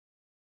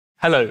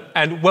Hello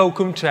and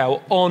welcome to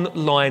our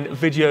online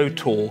video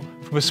tour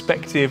for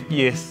prospective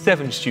Year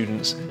 7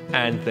 students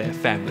and their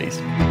families.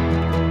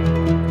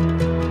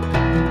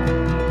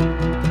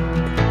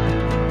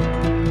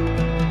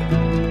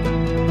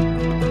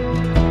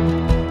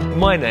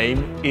 My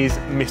name is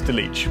Mr.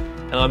 Leitch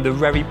and I'm the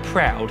very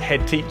proud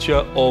head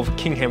teacher of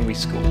King Henry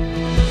School.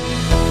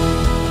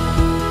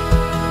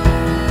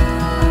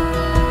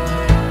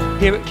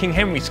 Here at King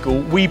Henry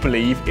School, we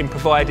believe in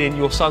providing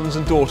your sons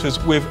and daughters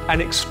with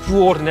an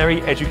extraordinary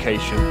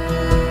education.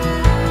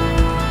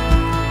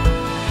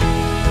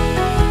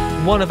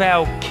 One of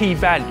our key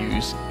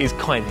values is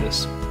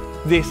kindness.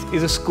 This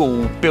is a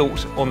school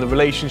built on the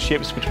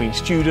relationships between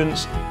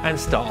students and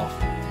staff,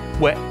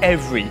 where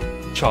every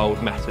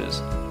child matters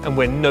and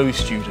where no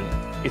student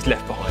is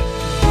left behind.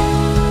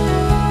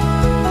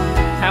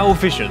 Our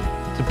vision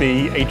to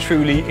be a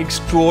truly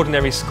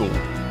extraordinary school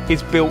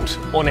is built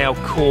on our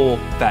core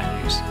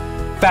values.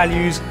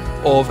 Values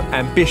of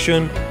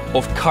ambition,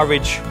 of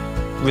courage,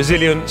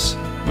 resilience,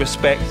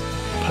 respect,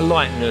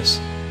 politeness,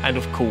 and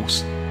of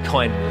course,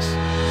 kindness.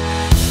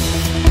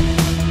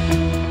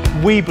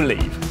 We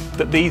believe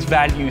that these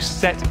values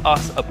set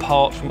us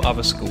apart from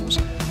other schools.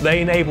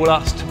 They enable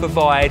us to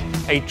provide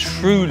a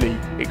truly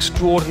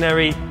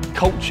extraordinary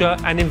culture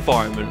and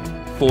environment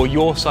for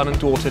your son and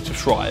daughter to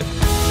thrive.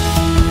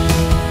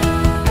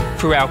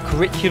 Through our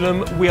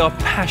curriculum, we are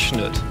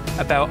passionate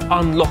about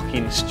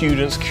unlocking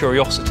students'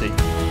 curiosity,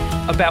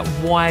 about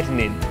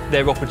widening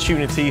their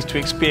opportunities to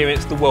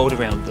experience the world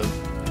around them.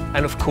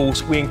 And of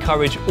course, we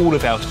encourage all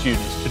of our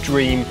students to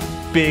dream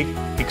big,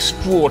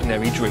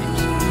 extraordinary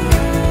dreams.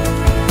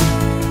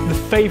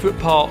 The favourite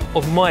part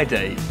of my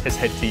day as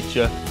head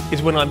teacher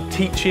is when I'm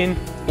teaching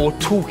or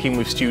talking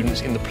with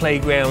students in the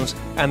playgrounds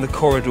and the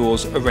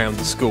corridors around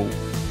the school.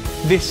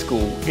 This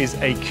school is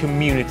a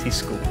community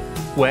school,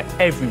 where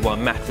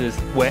everyone matters,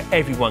 where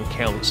everyone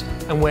counts,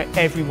 and where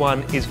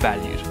everyone is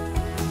valued.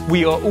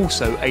 We are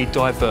also a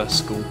diverse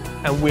school,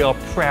 and we are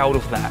proud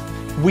of that.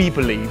 We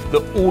believe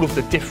that all of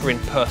the differing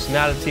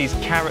personalities,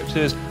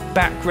 characters,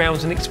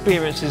 backgrounds and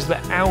experiences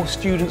that our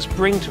students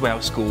bring to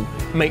our school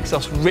makes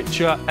us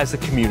richer as a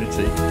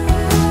community.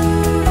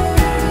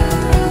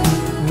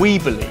 We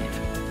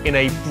believe in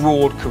a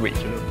broad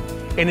curriculum,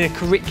 in a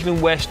curriculum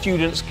where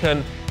students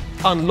can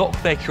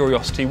unlock their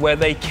curiosity, where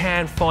they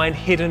can find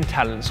hidden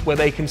talents, where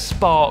they can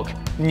spark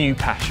new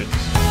passions.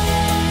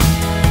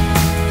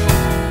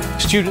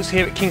 Students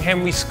here at King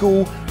Henry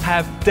School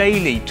have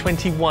daily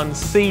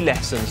 21C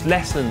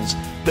lessons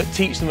that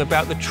teach them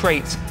about the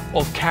traits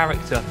of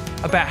character,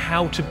 about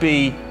how to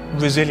be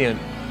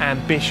resilient,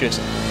 ambitious.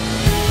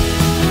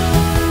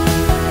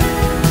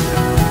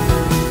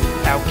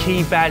 Our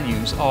key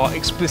values are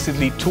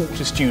explicitly taught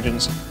to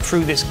students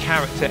through this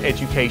character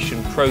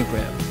education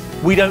programme.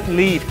 We don't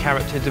leave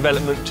character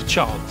development to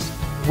chance.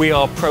 We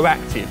are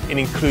proactive in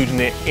including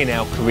it in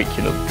our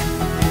curriculum.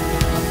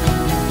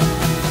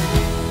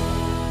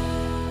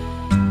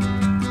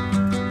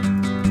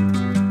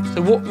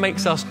 So what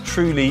makes us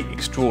truly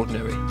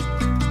extraordinary?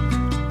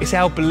 It's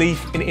our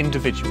belief in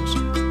individuals.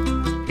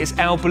 It's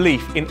our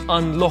belief in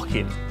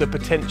unlocking the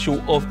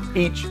potential of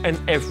each and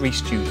every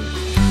student.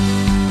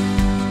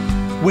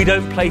 We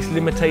don't place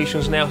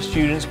limitations on our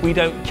students. We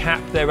don't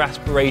cap their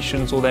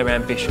aspirations or their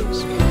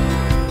ambitions.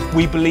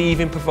 We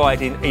believe in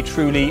providing a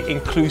truly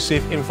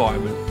inclusive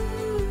environment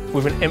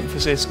with an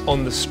emphasis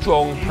on the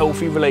strong,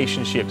 healthy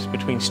relationships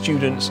between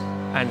students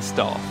and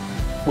staff.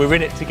 We're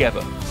in it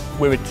together.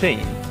 We're a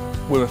team.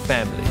 We're a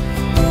family.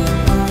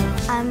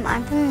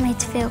 I've been made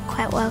to feel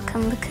quite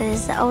welcome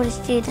because the older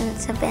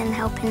students have been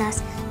helping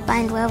us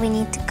find where we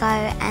need to go,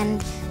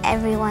 and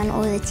everyone,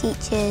 all the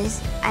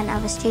teachers and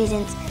other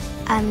students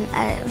are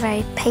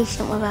very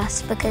patient with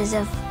us because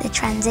of the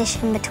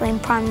transition between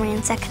primary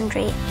and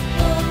secondary.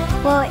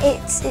 Well,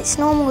 it's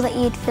normal that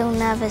you'd feel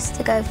nervous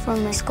to go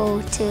from a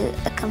school to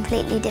a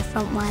completely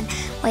different one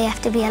where you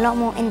have to be a lot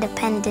more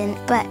independent,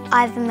 but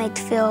I've been made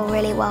to feel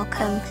really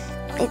welcome.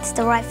 It's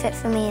the right fit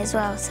for me as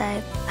well, so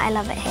I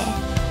love it here.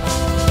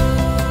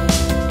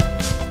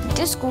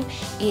 This school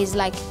is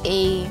like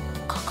a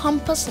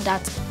compass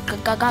that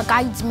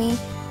guides me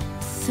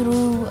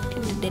through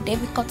the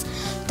difficult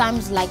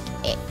times like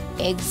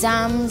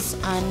exams,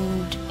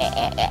 and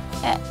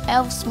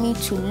helps me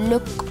to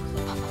look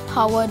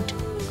forward.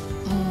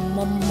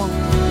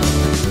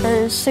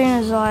 As soon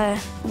as I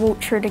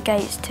walked through the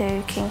gates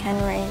to King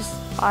Henry's,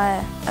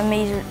 I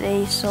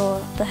immediately saw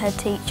the head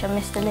teacher,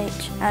 Mr.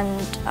 Leitch,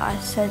 and I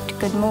said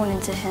good morning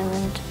to him,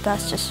 and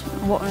that's just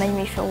what made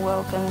me feel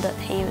welcome, that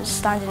he was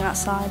standing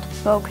outside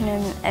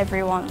welcoming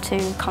everyone to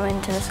come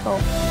into the school.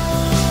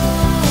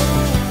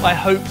 I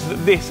hope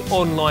that this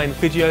online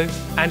video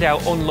and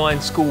our online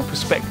school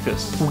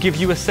prospectus will give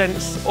you a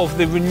sense of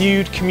the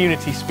renewed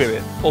community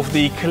spirit, of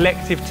the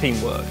collective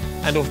teamwork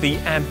and of the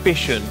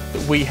ambition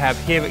that we have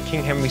here at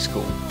King Henry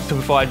School to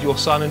provide your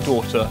son and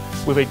daughter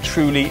with a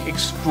truly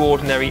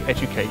extraordinary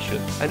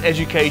education. An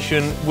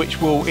education which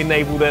will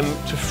enable them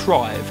to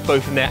thrive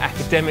both in their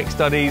academic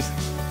studies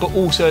but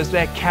also as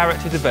their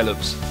character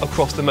develops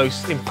across the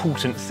most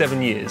important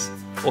 7 years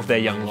of their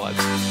young lives.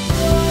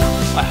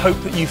 I hope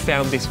that you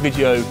found this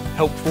video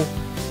helpful,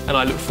 and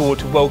I look forward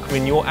to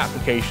welcoming your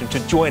application to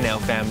join our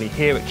family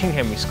here at King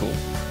Henry School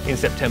in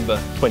September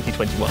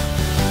 2021.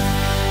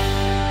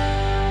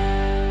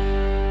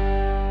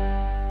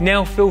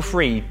 Now feel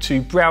free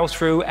to browse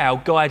through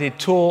our guided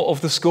tour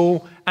of the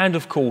school and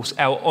of course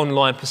our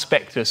online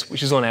prospectus,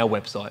 which is on our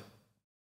website.